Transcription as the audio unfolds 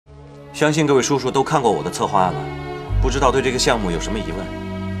相信各位叔叔都看过我的策划案了，不知道对这个项目有什么疑问？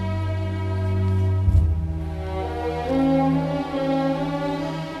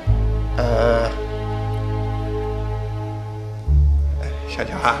小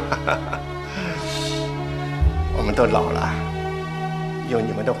乔啊，我们都老了，用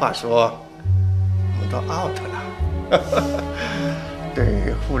你们的话说，我们都 out 了。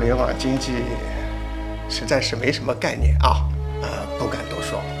对互联网经济实在是没什么概念啊，不敢多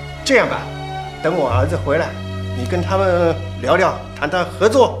说。这样吧，等我儿子回来，你跟他们聊聊，谈谈合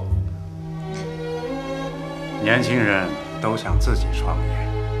作。年轻人都想自己创业，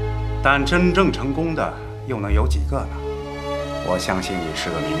但真正成功的又能有几个呢？我相信你是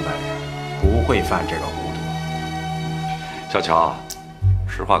个明白人，不会犯这个糊涂。小乔，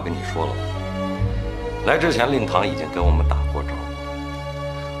实话跟你说了吧，来之前令堂已经跟我们打过招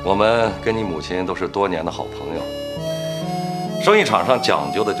呼，我们跟你母亲都是多年的好朋友。生意场上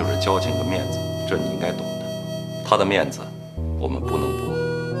讲究的就是交情和面子，这你应该懂的。他的面子，我们不能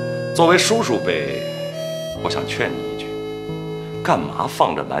驳。作为叔叔辈，我想劝你一句：干嘛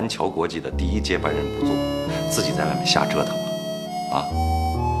放着蓝桥国际的第一接班人不做，自己在外面瞎折腾啊？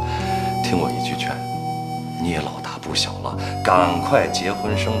听我一句劝，你也老大不小了，赶快结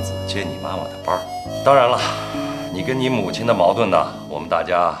婚生子，接你妈妈的班儿。当然了，你跟你母亲的矛盾呢，我们大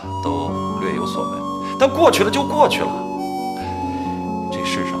家都略有所闻，但过去了就过去了。这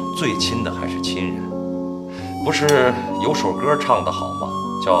世上最亲的还是亲人，不是有首歌唱得好吗？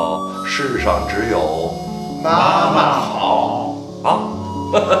叫“世上只有妈妈好”啊。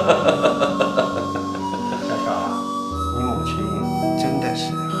小乔，你母亲真的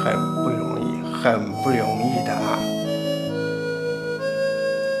是很不容易，很不容易的啊。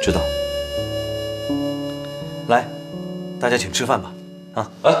知道。来，大家请吃饭吧。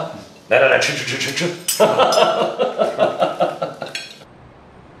来，吃。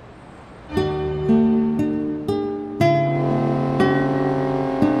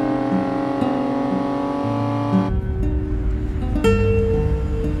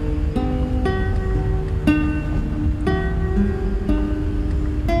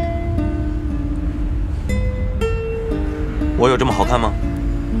我有这么好看吗？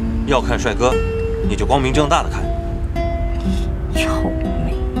要看帅哥，你就光明正大的看。臭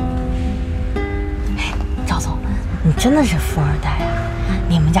美！哎，赵总，你真的是富二代啊！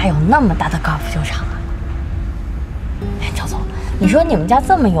你们家有那么大的高尔夫球场啊？哎，赵总，你说你们家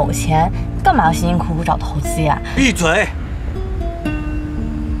这么有钱，干嘛要辛辛苦苦找投资呀？闭嘴！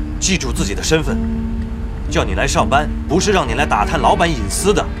记住自己的身份，叫你来上班，不是让你来打探老板隐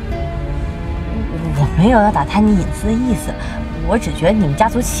私的。我没有要打探你隐私的意思，我只觉得你们家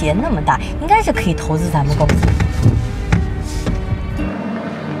族企业那么大，应该是可以投资咱们公司。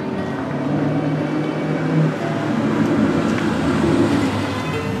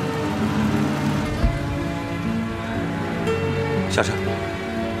下车。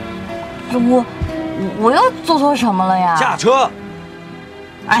我又做错什么了呀？下车。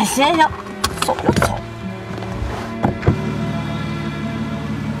哎，行，走就走。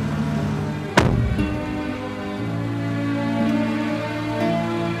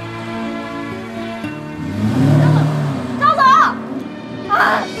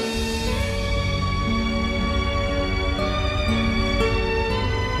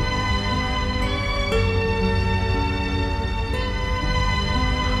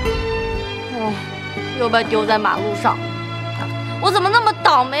又被丢在马路上，我怎么那么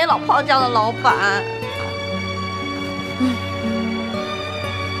倒霉，老碰到这样的老板？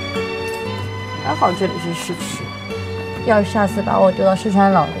还好这里是市区，要是下次把我丢到四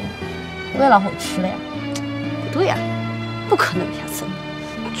川老林，我也老虎吃了呀。不对呀，不可能有下次了，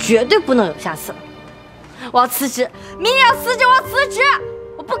绝对不能有下次了。我要辞职，明天要辞职，我要辞职，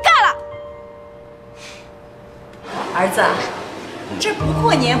我不干了。儿子，这不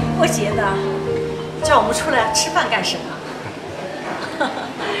过年不过节的，叫我们出来吃饭干什么？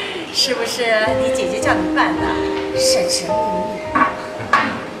是不是你姐姐叫你办的？慎神母女。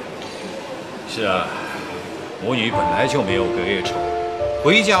是啊，母女本来就没有隔夜仇，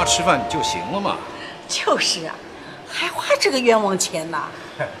回家吃饭就行了嘛。就是啊，还花这个冤枉钱呢。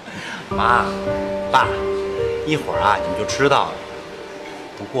妈，爸，一会儿啊你们就知道了。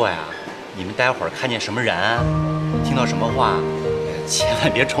不过呀，你们待会儿看见什么人，听到什么话，千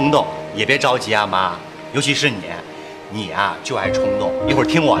万别冲动，也别着急啊，妈。尤其是你呀就爱冲动，一会儿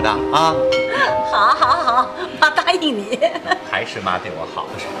听我的啊。好，妈答应你。还是妈对我好。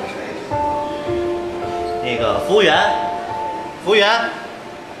那个服务员，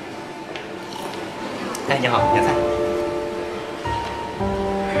哎，你好，点菜。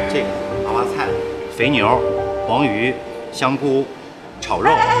这个娃娃菜，肥牛、黄鱼、香菇、炒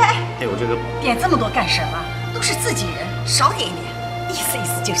肉，还有这个。点这么多干什么？都是自己人，少点一点，意思意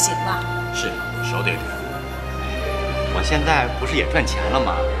思就行了。是，少点点。我现在不是也赚钱了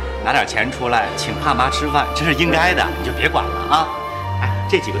吗？拿点钱出来请爸妈吃饭，这是应该的，你就别管了啊。哎，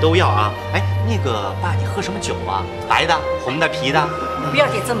这几个都要啊。哎，那个爸，你喝什么酒啊？白的、红的、啤的？不要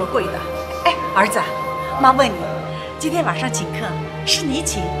点这么贵的。哎，儿子，妈问你，今天晚上请客是你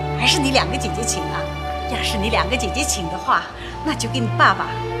请还是你2个姐姐请啊？要是你2个姐姐请的话，那就给你爸爸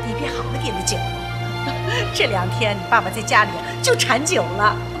点杯好一点的酒。这2天你爸爸在家里就馋酒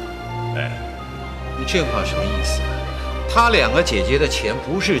了。哎，你这话什么意思？他2个姐姐的钱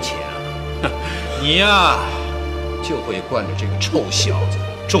不是钱啊！你呀，就会惯着这个臭小子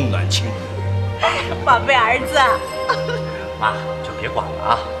重男轻女。宝贝儿子，妈就别管了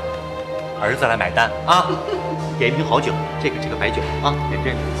啊，儿子来买单啊，点一瓶好酒，这个白酒啊，点这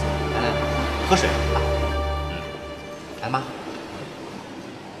个，来，喝水，来妈，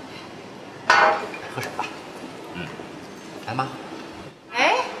喝水吧，来妈，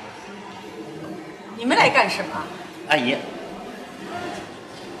哎，你们来干什么？阿姨，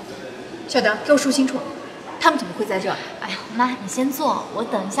小德，给我说清楚，他们怎么会在这儿？哎呀，妈，你先坐，我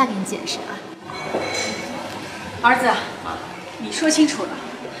等一下给你解释啊。儿子，你说清楚了，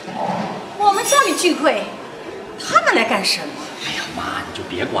我们家里聚会，他们来干什么？哎呀，妈，你就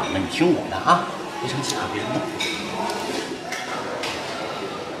别管了，你听我的啊，别生气啊，别生气。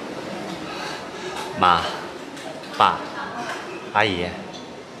妈，爸，阿姨，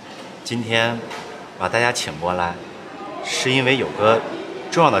今天把大家请过来，是因为有个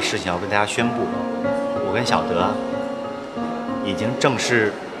重要的事情要跟大家宣布，我跟小德已经正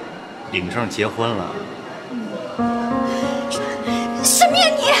式领证结婚了。什么呀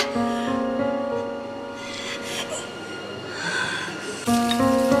你？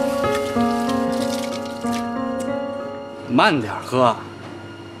慢点喝，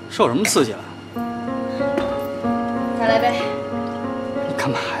受什么刺激了？再来杯。你干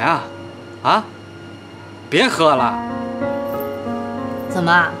嘛呀？啊？别喝了。怎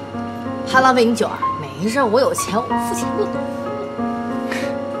么，怕浪费你酒啊？没事，我有钱，我付钱就。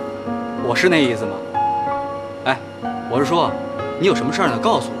我是那意思吗？哎，我是说，你有什么事儿呢？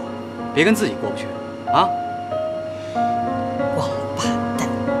告诉我，别跟自己过不去啊！王八蛋！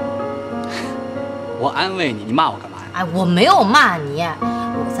我安慰你，你骂我干嘛呀？哎，我没有骂你，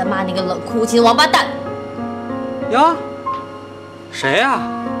我在骂那个冷酷无情的王八蛋。呀？谁呀？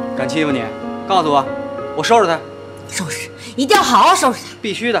敢欺负你？告诉我，我收拾他。收拾，一定要好好收拾他。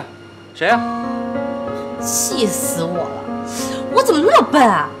必须的。谁呀？气死我了！我怎么那么笨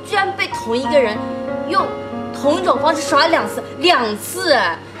啊？居然被同一个人用同一种方式耍2次，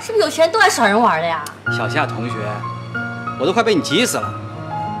是不是有钱人都爱耍人玩的呀？小夏同学，我都快被你急死了，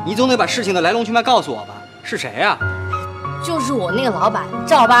你总得把事情的来龙去脉告诉我吧？是谁呀？就是我那个老板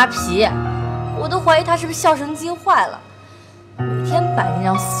赵扒皮，我都怀疑他是不是笑神经坏了，每天摆那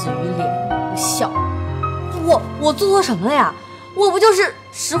张死鱼脸不笑。我做错什么了呀？我不就是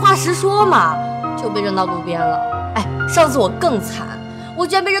实话实说嘛，就被扔到路边了。哎，上次我更惨，我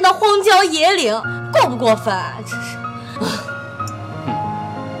居然被扔到荒郊野岭，过不过分？真是。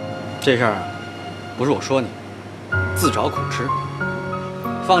这事儿不是我说你，自找苦吃。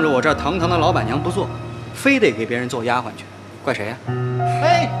放着我这儿堂堂的老板娘不做，非得给别人做丫鬟去，怪谁呀？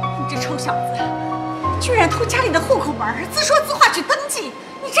哎，你这臭小子，居然偷家里的户口本，自说自话去登记，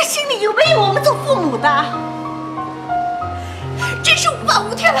你这心里有没有我们做父母的？真是无法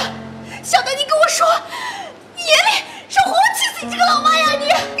无天了！小德，你跟我说，你眼里是活气死你这个老妈呀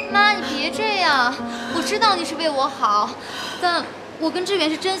你！妈，你别这样，我知道你是为我好，但我跟志远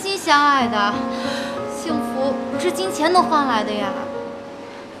是真心相爱的，幸福不是金钱能换来的呀。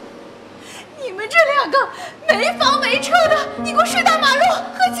你们这2个没房没车的，你给我睡大马路，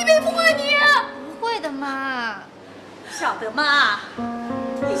何其悲风啊你！不会的，妈。小德妈，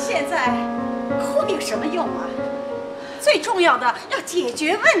你现在哭有什么用啊？最重要的要解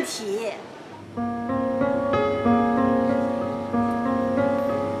决问题。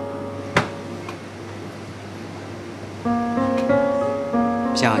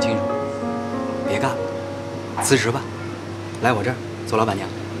想想清楚，别干了，辞职吧，来我这儿做老板娘，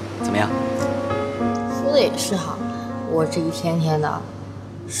怎么样？说的也是哈，我这一天天的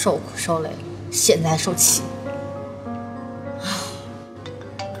受苦受累，现在受气。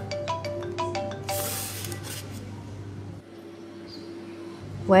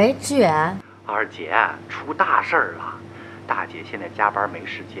喂，志远。二姐，出大事儿了！大姐现在加班没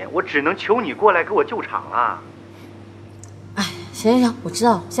时间，我只能求你过来给我救场了。哎，行，我知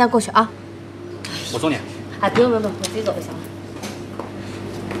道了，现在过去啊。我送你。哎，不用，我自己走就行了。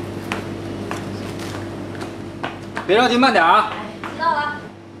别着急，慢点啊。知到了。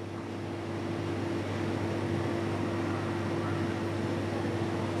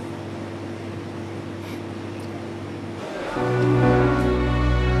叔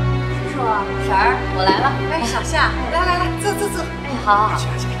叔，婶儿，我来了。哎，小夏，来，坐。哎，好。下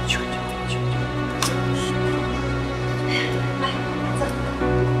去去。来，坐。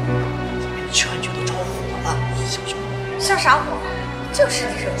全都着火了，小熊。烧啥火？就是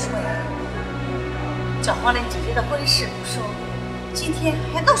你惹出呀！搅黄了姐姐的婚事不说，今天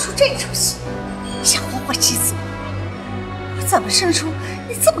还闹出这出戏，想活活气死我！我怎么生出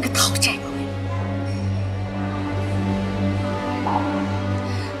你这么个讨债鬼？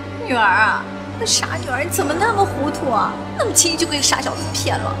女儿啊，那傻女儿，你怎么那么糊涂啊？那么轻易就被傻小子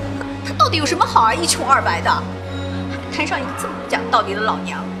骗了？他到底有什么好啊？一穷二白的，还摊上一个这么不讲道理的老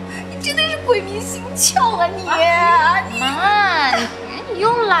娘，你真的是鬼迷心窍啊你！妈，你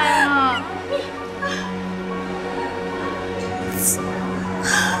又来了。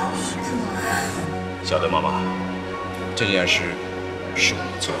小德妈妈，这件事是我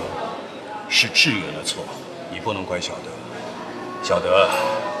的错，是志远的错，你不能怪小德。小德，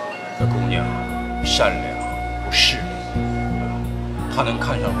这姑娘善良不势利，她能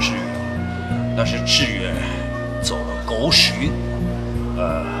看上志远，那是志远走了狗屎运。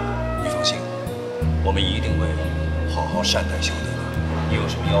你放心，我们一定会好好善待小德的。你有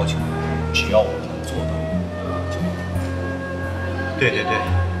什么要求，只要我们能做到。对，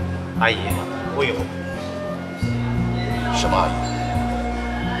阿姨，我有。什么阿姨？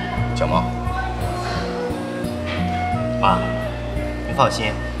蒋妈。妈，您放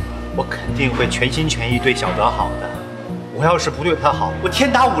心，我肯定会全心全意对小德好的。我要是不对他好，我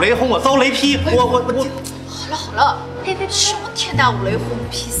天打五雷轰，我遭雷劈，我。好了，什么天打五雷轰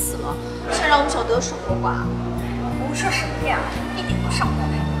劈死了，想让我们小德守活寡？我们说什么呀？一点都上不来，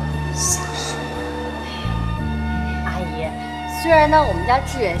瞎说。阿姨，虽然呢我们家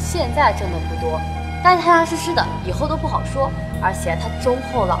志远现在挣的不多，但是踏踏实实的，以后都不好说。而且他忠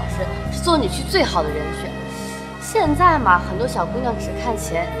厚老实，是做女婿最好的人选。现在嘛，很多小姑娘只看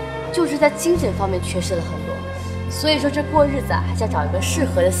钱，就是在精神方面缺失了很多。所以说这过日子啊，还是要找一个适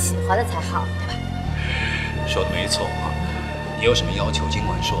合的、喜欢的才好，对吧？说的没错，你有什么要求尽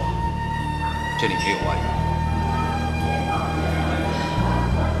管说，这里没有外人。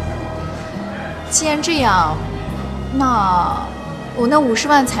既然这样，那我那50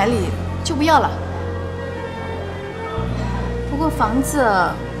万彩礼就不要了。不过房子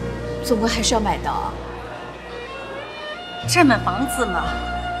总归还是要买的啊。这买房子嘛，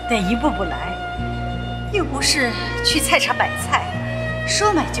得一步步来，又不是去菜场买菜，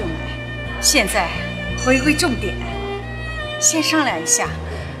说买就买。现在回归重点，先商量一下，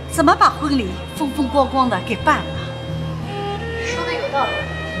怎么把婚礼风风光光的给办了。说的有道理。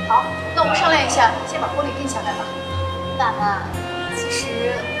好，那我们商量一下，先把婚礼定下来吧。爸妈，其实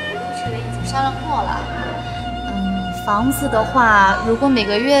我跟志远已经商量过了。房子的话，如果每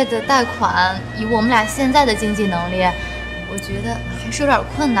个月的贷款以我们俩现在的经济能力，我觉得还是有点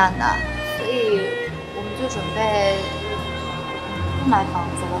困难的，所以我们就准备不买房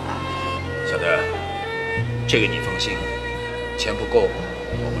子了吧。小德，这个你放心，钱不够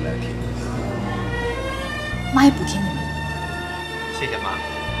我们来填。妈也补贴你们。谢谢妈，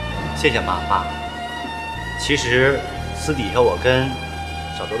谢谢妈。其实私底下我跟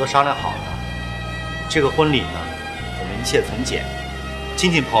小德都商量好了，这个婚礼呢，我们一切从简，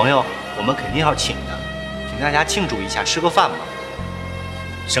亲戚朋友我们肯定要请的，请大家庆祝一下，吃个饭嘛。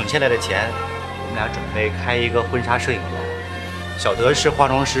省下来的钱，我们俩准备开一个婚纱摄影楼。小德是化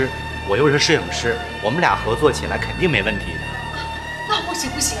妆师，我又是摄影师，我们俩合作起来肯定没问题的。那不行，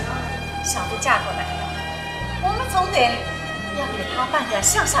小德嫁过来了，我们总得要给她办个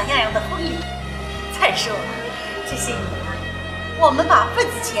像样的婚礼。再说了，这些年啊，我们把份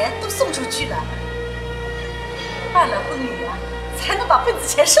子钱都送出去了，办了婚礼啊，才能把份子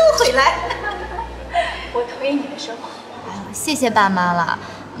钱收回来。我同意你的说法。谢谢爸妈了。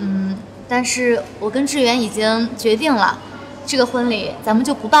但是我跟志远已经决定了，这个婚礼咱们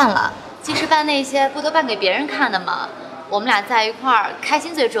就不办了。其实办那些不都办给别人看的吗？我们俩在一块儿开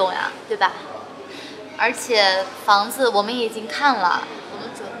心最重要，对吧？而且房子我们也已经看了，我们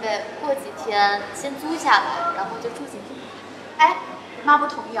准备过几天先租下来，然后就住进去。哎，妈不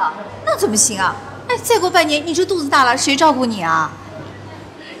同意啊？那怎么行啊？哎，再过半年你这肚子大了，谁照顾你啊？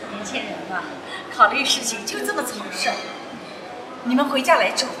年轻人嘛，考虑事情就这么草率。你们回家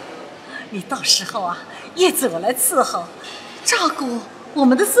来住，你到时候啊，叶子我来伺候，照顾我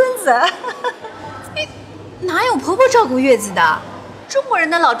们的孙子。哎，哪有婆婆照顾月子的？中国人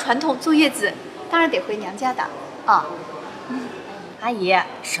的老传统，坐月子当然得回娘家的啊。阿姨、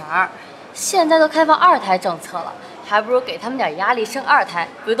婶儿，现在都开放2胎政策了，还不如给他们点压力，生2胎，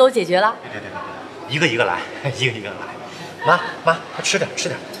不就都解决了？对，一个一个来，一个一个来。妈，快吃点，吃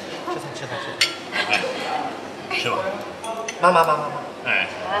饭。哎，吃吧。妈。哎。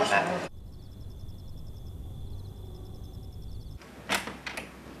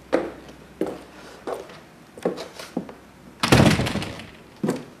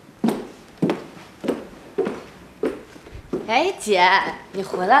哎，姐，你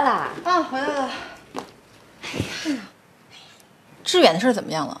回来啦？啊，回来了。志远的事怎么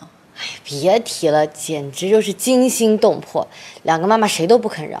样了？哎呀，别提了，简直就是惊心动魄，2个妈妈谁都不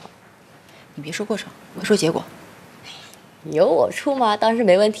肯让。你别说过程，快说结果。有我出吗？当然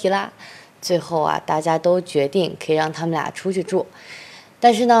没问题啦。最后啊，大家都决定可以让他们俩出去住，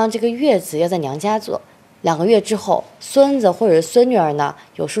但是呢，这个月子要在娘家做，2个月之后，孙子或者孙女儿呢，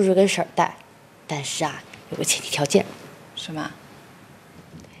有叔叔跟婶儿带。但是啊，有个前提条件。什么？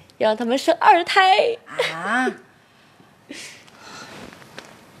要让他们生2胎啊！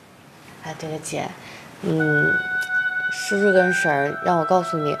哎，对了，姐，叔叔跟婶儿让我告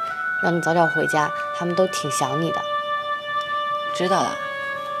诉你，让你早点回家，他们都挺想你的。知道了。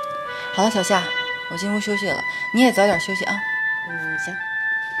好了，小夏，我进屋休息了，你也早点休息啊。行。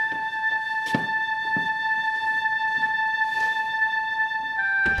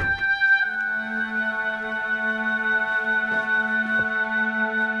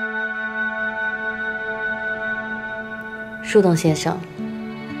树洞先生，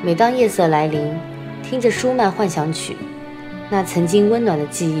每当夜色来临，听着舒曼幻想曲，那曾经温暖的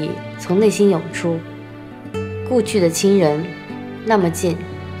记忆从内心涌出。故去的亲人，那么近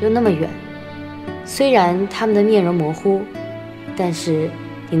又那么远，虽然他们的面容模糊，但是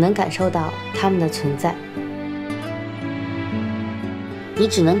你能感受到他们的存在。你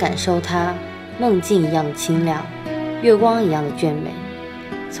只能感受它梦境一样的清亮，月光一样的眷美，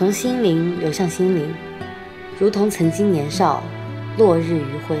从心灵流向心灵，如同曾经年少，落日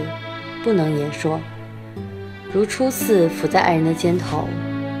余晖，不能言说。如初次抚在爱人的肩头，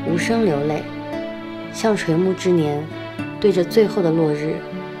无声流泪，像垂暮之年，对着最后的落日，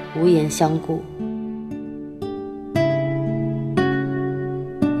无言相顾。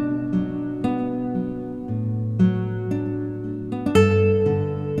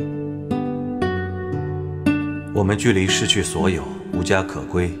我们距离失去所有、无家可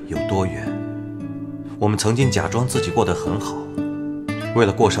归有多远？我们曾经假装自己过得很好，为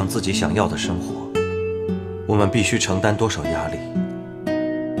了过上自己想要的生活，我们必须承担多少压力？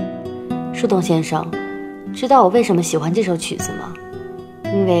树洞先生，知道我为什么喜欢这首曲子吗？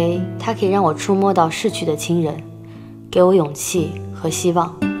因为它可以让我触摸到逝去的亲人，给我勇气和希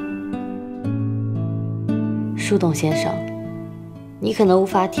望。树洞先生，你可能无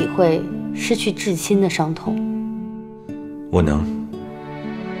法体会失去至亲的伤痛。我能。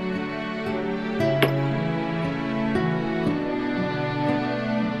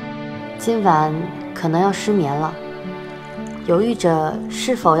今晚可能要失眠了，犹豫着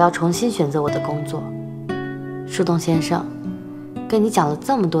是否要重新选择我的工作。树洞先生，跟你讲了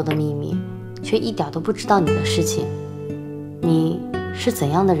这么多的秘密，却一点都不知道你的事情，你是怎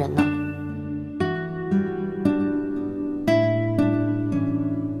样的人呢？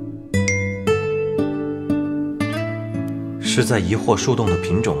是在疑惑树洞的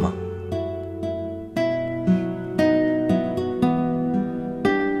品种吗？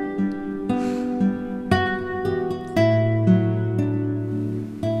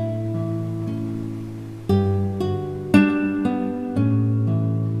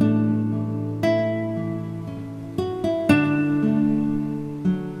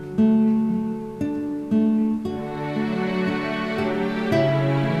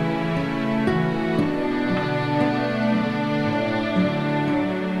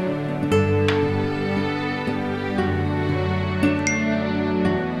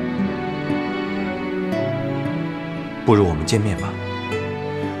不如我们见面吧。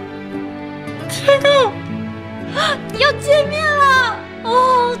天哪，要见面了！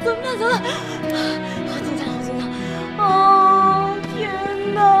哦，怎么办？好紧张，好紧张！哦，天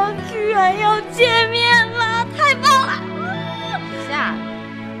哪，居然要见面了，太棒了！夏，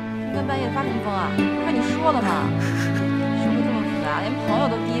深更半夜发什么疯啊？不是跟你说了吗？生活这么复杂，连朋友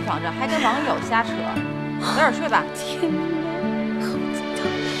都提防着，还跟网友瞎扯。早点睡吧。天哪，好紧张！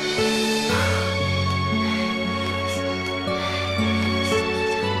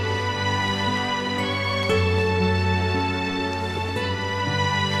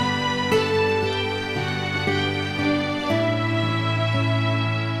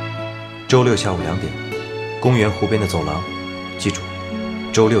周六下午2点，公园湖边的走廊，记住，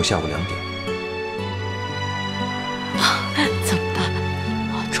周六下午2点。怎么办？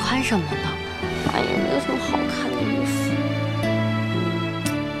我穿什么呢？哎呀，没有什么好看的衣服。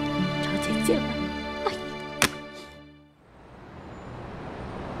见了。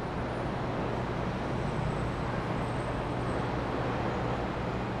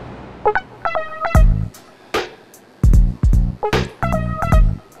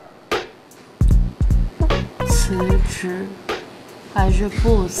辞职还是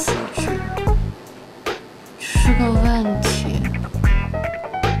不辞职，是个问题。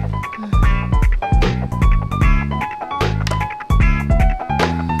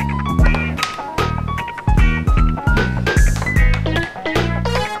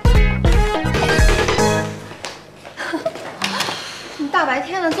你大白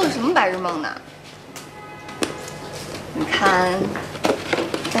天的做什么白日梦呢？你看，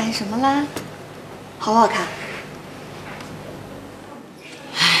干什么啦？好不好看？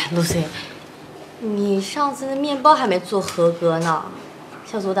哎，Lucy，你上次的面包还没做合格呢，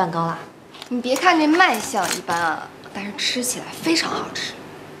要做蛋糕啦？你别看这卖相一般啊，但是吃起来非常好吃。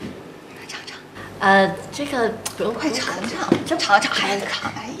尝尝。这个不用，快尝尝，尝尝还得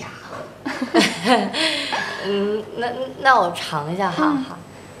看。哎呀。那我尝一下哈。好。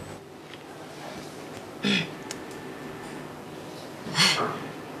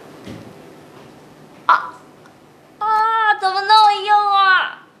怎么那么硬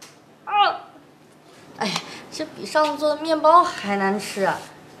啊？哎，这比上次做的面包还难吃啊！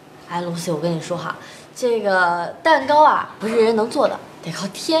哎，Lucy，我跟你说哈，这个蛋糕啊，不是人人能做的，得靠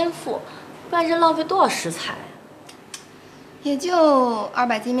天赋，不然这浪费多少食材。也就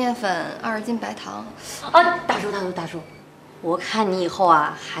200斤面粉，20斤白糖。啊，大叔，我看你以后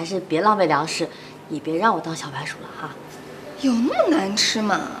啊，还是别浪费粮食，你别让我当小白鼠了哈。有那么难吃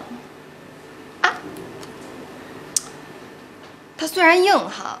吗？啊，它虽然硬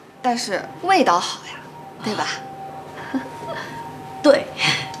哈，但是味道好呀，对吧？对。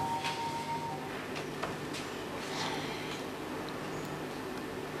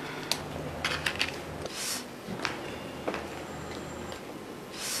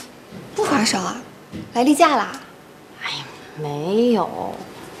不发烧啊？来例假啦？哎呀，没有。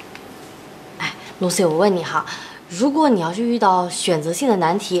哎，Lucy，我问你哈，如果你要是遇到选择性的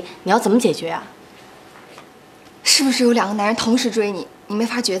难题，你要怎么解决啊？是不是有2个男人同时追你，你没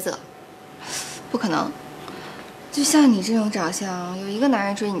法抉择？不可能。就像你这种长相，有1个男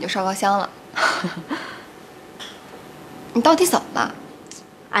人追你就烧高香了。你到底怎么了？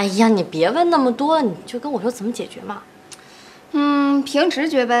哎呀，你别问那么多，你就跟我说怎么解决嘛。凭直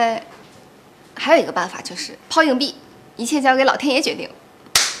觉呗。还有一个办法就是抛硬币，一切交给老天爷决定。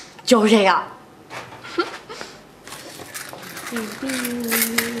就这样。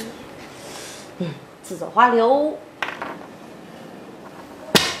自走花流。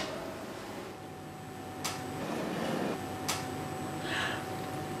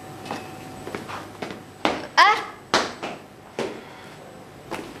哎，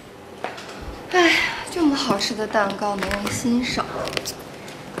这么好吃的蛋糕没人欣赏，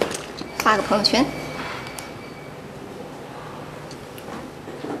发个朋友圈。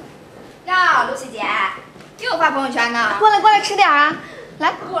哟，露西姐，又发朋友圈呢？过来吃点啊！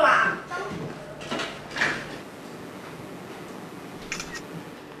来，不了。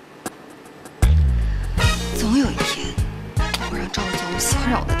总有一天，我让赵总喜欢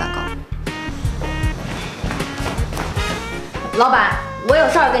上我的蛋糕。老板，我有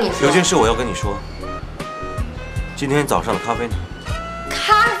事儿跟你说。有件事我要跟你说。今天早上的咖啡呢？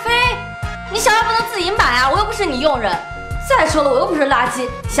咖啡？你小孩不能自己买啊！我又不是你佣人。再说了，我又不是垃圾，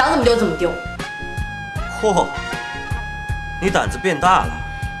想怎么丢怎么丢。嚯，你胆子变大了，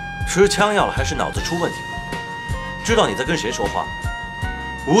吃枪药了还是脑子出问题了？知道你在跟谁说话？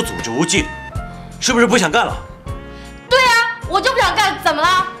无组织无纪律，是不是不想干了？对啊，我就不想干，怎么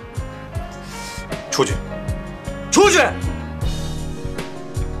了？出去，出去！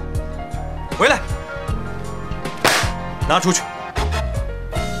回来，拿出去。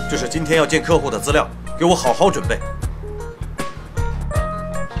这是今天要见客户的资料，给我好好准备。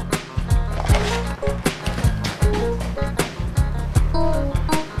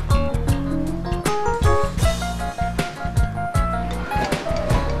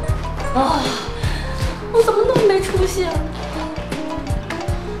啊，我怎么那么没出息啊？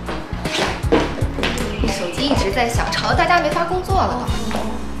你手机一直在响，吵得大家没法工作了。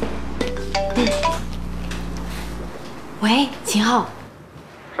喂，秦昊，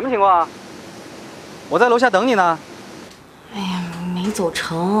什么情况啊？我在楼下等你呢。哎呀，没走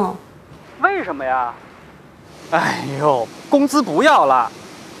成。为什么呀？哎呦，工资不要了，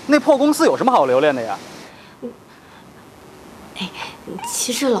那破公司有什么好留恋的呀？哎，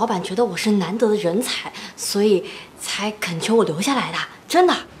其实老板觉得我是难得的人才，所以才恳求我留下来的，真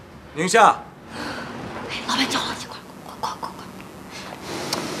的。宁夏，哎，老板叫了，快！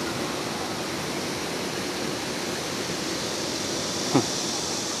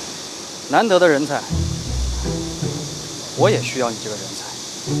难得的人才，我也需要你这个人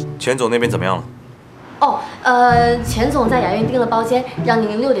才。钱总那边怎么样了？钱总在雅苑订了包间，让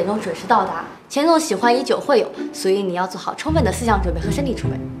您6点钟准时到达。钱总喜欢以酒会友，所以你要做好充分的思想准备和身体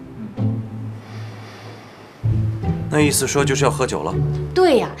准备。那意思说就是要喝酒了？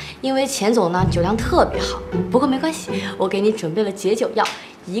对呀，因为钱总呢酒量特别好。不过没关系，我给你准备了解酒药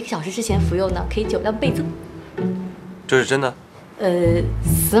，1个小时之前服用呢，可以酒量倍增。这是真的？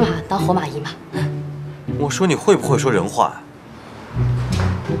死马当活马医嘛。我说你会不会说人话啊？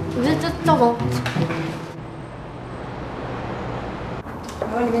这赵总，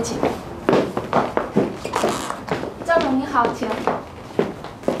往里面请。赵总你好，请。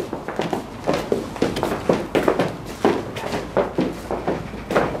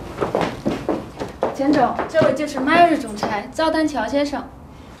钱总，这位就是迈日总裁赵丹乔先生。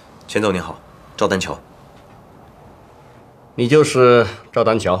钱总你好，赵丹乔。你就是赵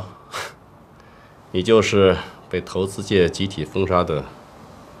丹乔，你就是被投资界集体封杀的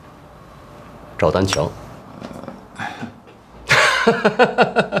赵丹乔。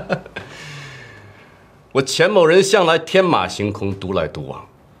我钱某人向来天马行空，独来独往，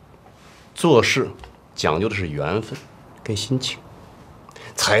做事讲究的是缘分跟心情，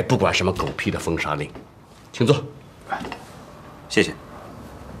才不管什么狗屁的封杀令。请坐。谢谢。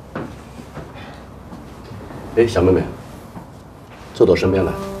哎，小妹妹，坐到身边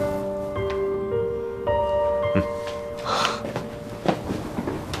来。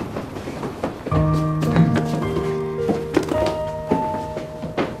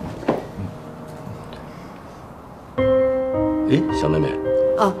哎，小妹妹。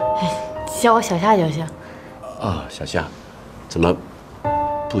叫我小夏就行。啊，小夏，怎么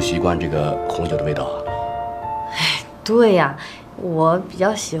不习惯这个红酒的味道啊？对呀，我比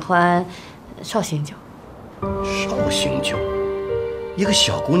较喜欢绍兴酒。绍兴酒，一个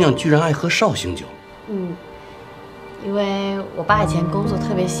小姑娘居然爱喝绍兴酒。因为我爸以前工作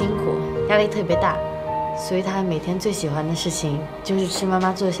特别辛苦，压力特别大，所以他每天最喜欢的事情就是吃妈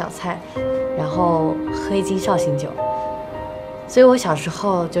妈做的小菜，然后喝1斤绍兴酒。所以我小时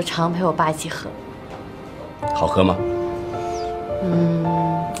候就常陪我爸一起喝。好喝吗？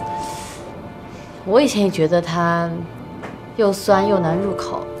我以前也觉得它又酸又难入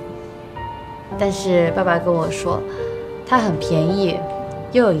口，但是爸爸跟我说，它很便宜，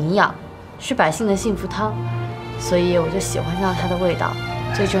又有营养，是百姓的幸福汤，所以我就喜欢上它的味道。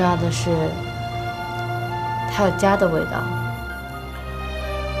最重要的是，它有家的味道。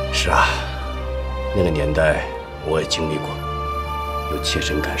是啊，那个年代我也经历过，有切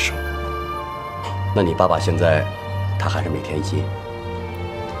身感受。那你爸爸现在，他还是每天一斤？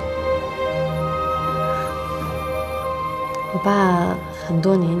我爸很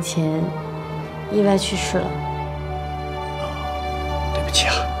多年前意外去世了。对不起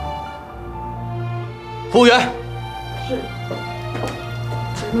啊。服务员。是。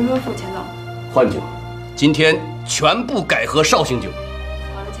能不能付钱总？换酒，今天全部改喝绍兴酒。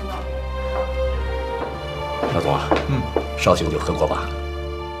好的，钱总。赵总啊，绍兴酒喝过吧？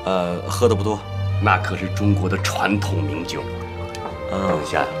喝的不多。那可是中国的传统名酒。等一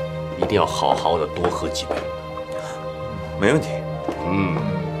下一定要好好的多喝几杯。没问题。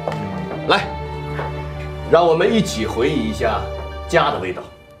来，让我们一起回忆一下家的味道，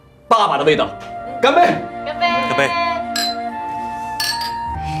爸爸的味道。干杯！干杯！干杯！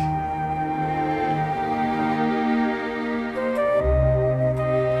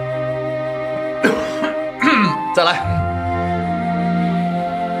再来。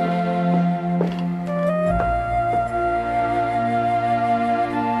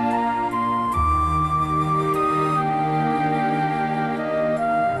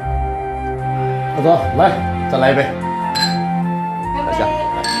老总，来，再来一杯。小夏，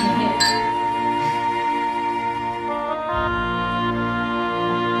来。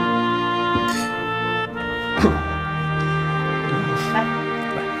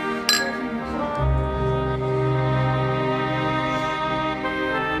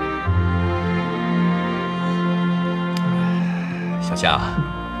小夏，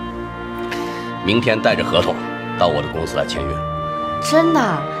明天带着合同到我的公司来签约。真的？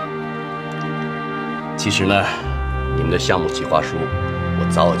其实呢，你们的项目计划书我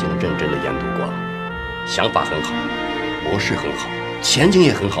早已经认真的研读过了，想法很好，模式很好，前景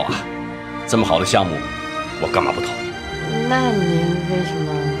也很好啊。这么好的项目，我干嘛不投？那您为什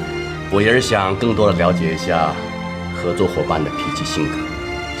么？我也是想更多的了解一下合作伙伴的脾气性格。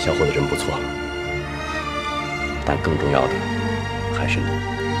小伙子人不错，但更重要的还是你。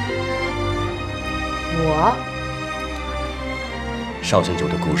我？绍兴酒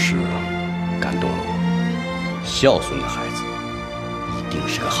的故事感动了我。孝顺的孩子，定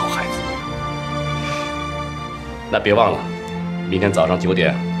是个好孩子。那别忘了，明天早上9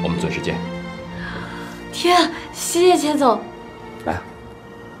点我们准时见。天，谢谢钱总。来。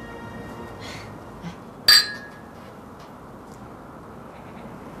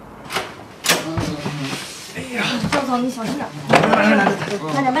哎呀，赵总，你小心点。慢点。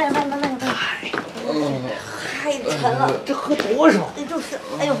太沉了，这喝多少？就是，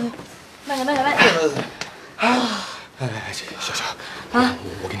哎呦，慢点。啊！哎，小小啊，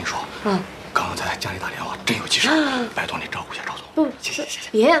我跟你说，嗯，刚刚在家里打电话，真有急事，拜托你照顾一下赵总。不，谢。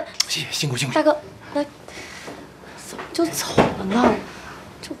别，辛苦。大哥，那怎么就走了呢？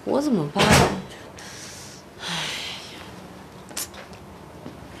这我怎么办？哎呀，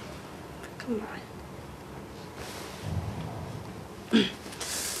干嘛呀？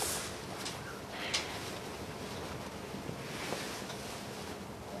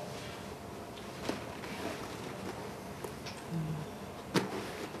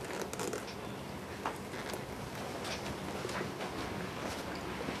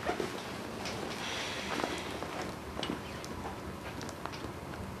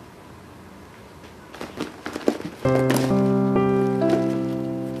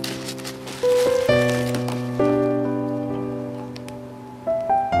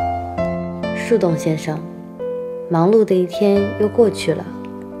树洞先生，忙碌的一天又过去了，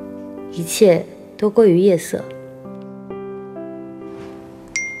一切都归于夜色。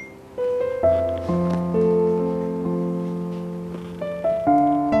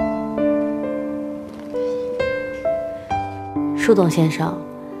树洞先生，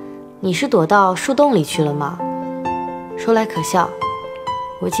你是躲到树洞里去了吗？说来可笑，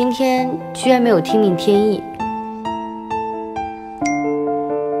我今天居然没有听命天意。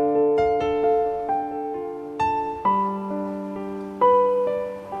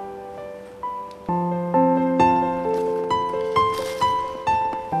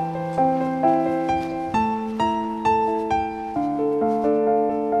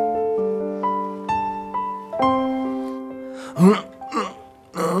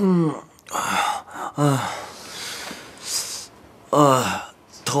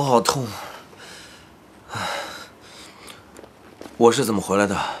头好痛。我是怎么回来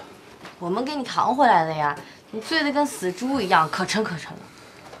的？我们给你扛回来的呀，你醉得跟死猪一样，可沉了。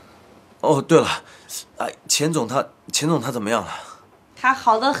哦，对了，哎，钱总他怎么样了？他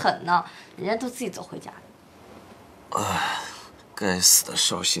好得很呢，人家都自己走回家了。该死的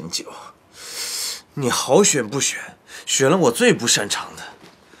绍兴酒，你好选不选，选了我最不擅长的，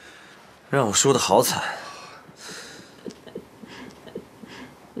让我输得好惨。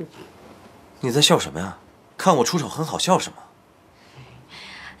你在笑什么呀？看我出手很好笑是吗？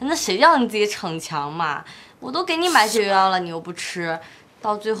那谁让你自己逞强嘛？我都给你买解药了，你又不吃，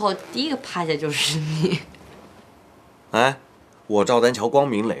到最后第一个趴下就是你。哎，我赵丹桥光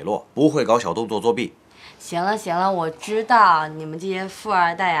明磊落，不会搞小动作作弊。行了，我知道你们这些富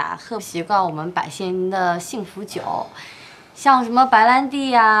二代啊，喝不习惯我们百姓的幸福酒，像什么白兰地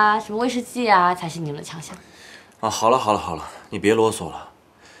呀、什么威士忌啊，才是你们的强项。啊，好了，你别啰嗦了，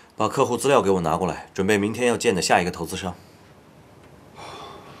把客户资料给我拿过来，准备明天要见的下一个投资商。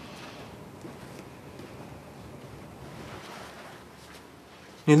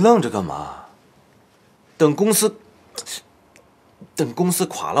你愣着干嘛？等公司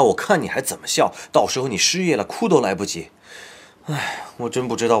垮了，我看你还怎么笑。到时候你失业了，哭都来不及。哎，我真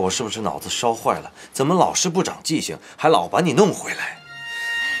不知道我是不是脑子烧坏了，怎么老是不长记性，还老把你弄回来。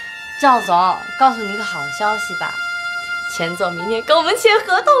赵总，告诉你一个好消息吧，钱总明天跟我们签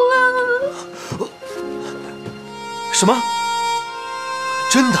合同了。什么？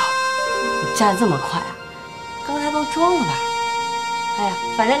真的？你站这么快啊？刚才都装了吧？哎呀，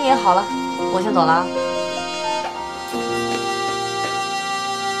反正你也好了，我先走了啊。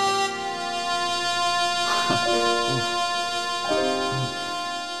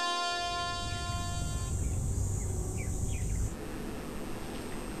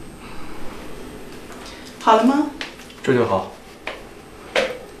好了吗？这就好。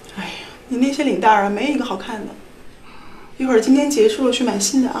哎呀，你那些领带啊，没一个好看的。一会儿今天结束了去买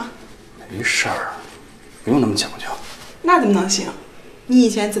新的啊。没事儿，不用那么讲究。那怎么能行？你以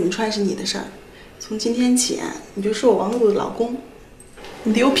前怎么穿是你的事儿，从今天起啊，你就是我王璐的老公，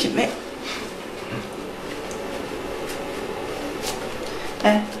你得有品位。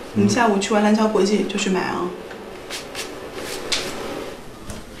哎，我们下午去完蓝桥国际就去买啊。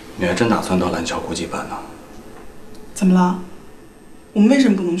你还真打算到蓝桥国际办呢？怎么了？我们为什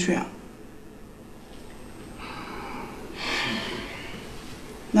么不能去啊？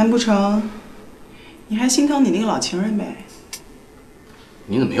难不成你还心疼你那个老情人呗？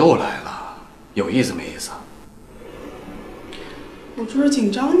你怎么又来了？有意思没意思啊？我就是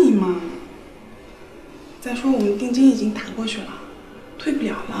紧张你嘛。再说我们定金已经打过去了，退不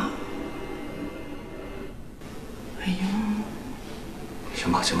了了。哎呀，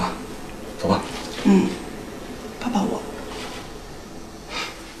行吧，行吧，走吧。抱抱我。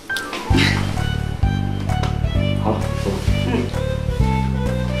好，走吧。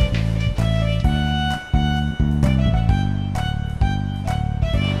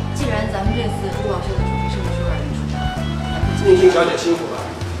既然咱们这次珠宝秀的主题设计师让您出场，宁静小姐辛苦了。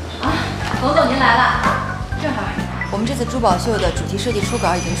董总您来了，正好我们这次珠宝秀的主题设计初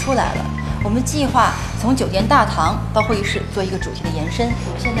稿已经出来了。我们计划从酒店大堂到会议室做一个主题的延伸，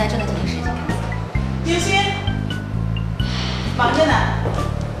我们现在正在进行实际看测。叶欣，忙着呢。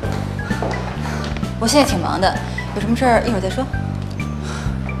我现在挺忙的，有什么事儿一会儿再说。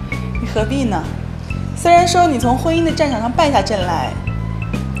你何必呢？虽然说你从婚姻的战场上败下阵来，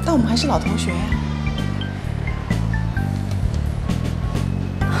但我们还是老同学呀。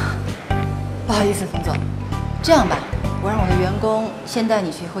不好意思，冯总，这样吧，我让我的员工先带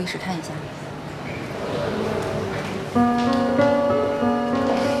你去会议室看一下。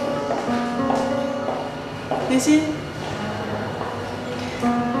刘欣，我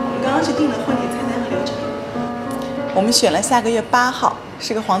们刚刚去定了婚礼菜单和流程，我们选了下个月8号，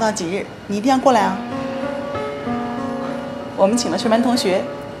是个黄道吉日，你一定要过来啊。我们请了全班同学，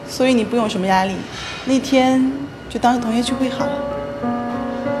所以你不用什么压力，那天就当是同学聚会好了。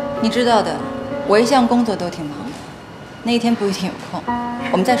你知道的，我一向工作都挺忙的，那一天不一定有空，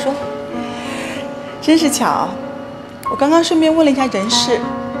我们再说。真是巧，我刚刚顺便问了一下人事，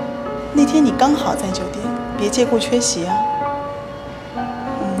那天你刚好在酒店，别借故缺席啊。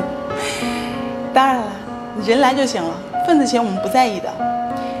当然了，你人来就行了，份子钱我们不在意的。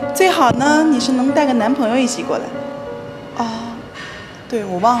最好呢，你是能带个男朋友一起过来。对，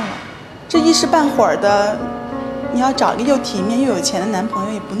我忘了，这一时半会儿的，你要找一个又体面又有钱的男朋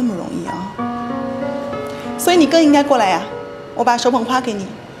友也不那么容易啊。所以你更应该过来呀，我把手捧花给你，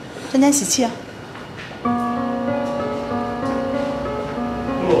沾沾喜气啊。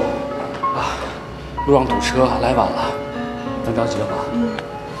路上堵车，来晚了，咱着急了吧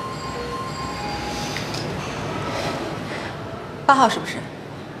？8号是不是？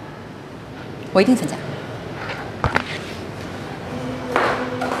我一定参加。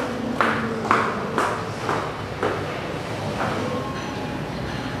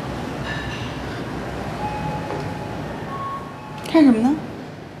看什么呢？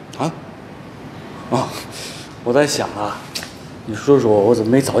我在想啊，你说说我怎么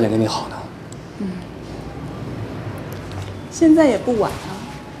没早点跟你好呢？现在也不晚啊。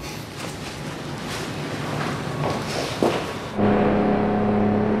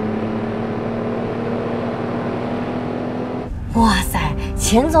哇塞，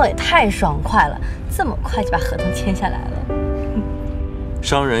钱总也太爽快了，这么快就把合同签下来了。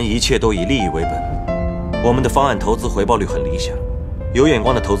商人一切都以利益为本，我们的方案投资回报率很理想，有眼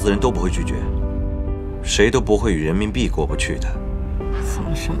光的投资人都不会拒绝，谁都不会与人民币过不去的。怎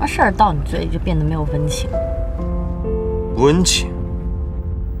么什么事儿到你嘴里就变得没有温情？温情？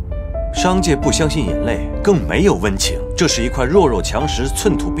商界不相信眼泪，更没有温情。这是一块弱肉强食、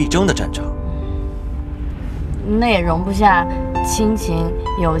寸土必争的战场。那也容不下亲情、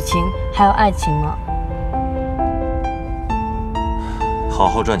友情，还有爱情吗？好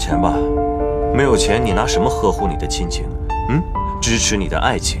好赚钱吧，没有钱你拿什么呵护你的亲情？支持你的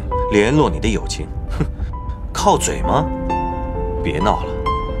爱情，联络你的友情？哼，靠嘴吗？别闹了。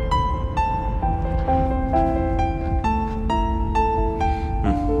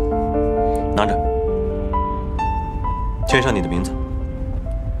拿着，签上你的名字。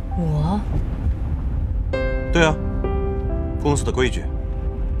我？对啊，公司的规矩，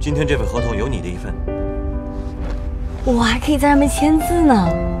今天这份合同有你的一份。我还可以在上面签字呢。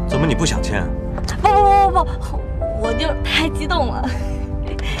怎么你不想签？不，我就太激动了。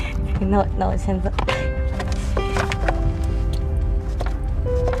那我签字。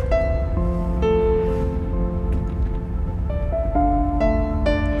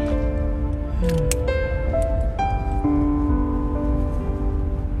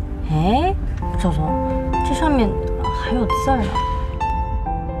哎，赵总，这上面还有字儿呢。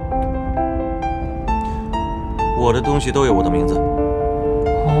我的东西都有我的名字。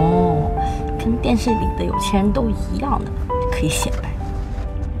哦，跟电视里的有钱人都一样的，可以显摆。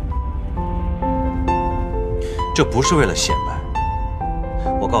这不是为了显摆。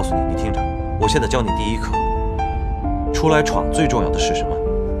我告诉你，你听着，我现在教你第一课。出来闯最重要的是什么？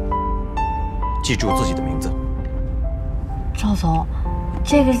记住自己的名字。赵总，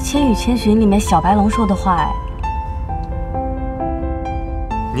这个是《千与千寻》里面小白龙说的话哎。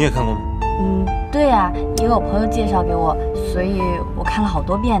你也看过吗？对呀，也有朋友介绍给我，所以我看了好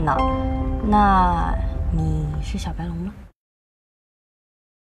多遍呢。那你是小白龙吗？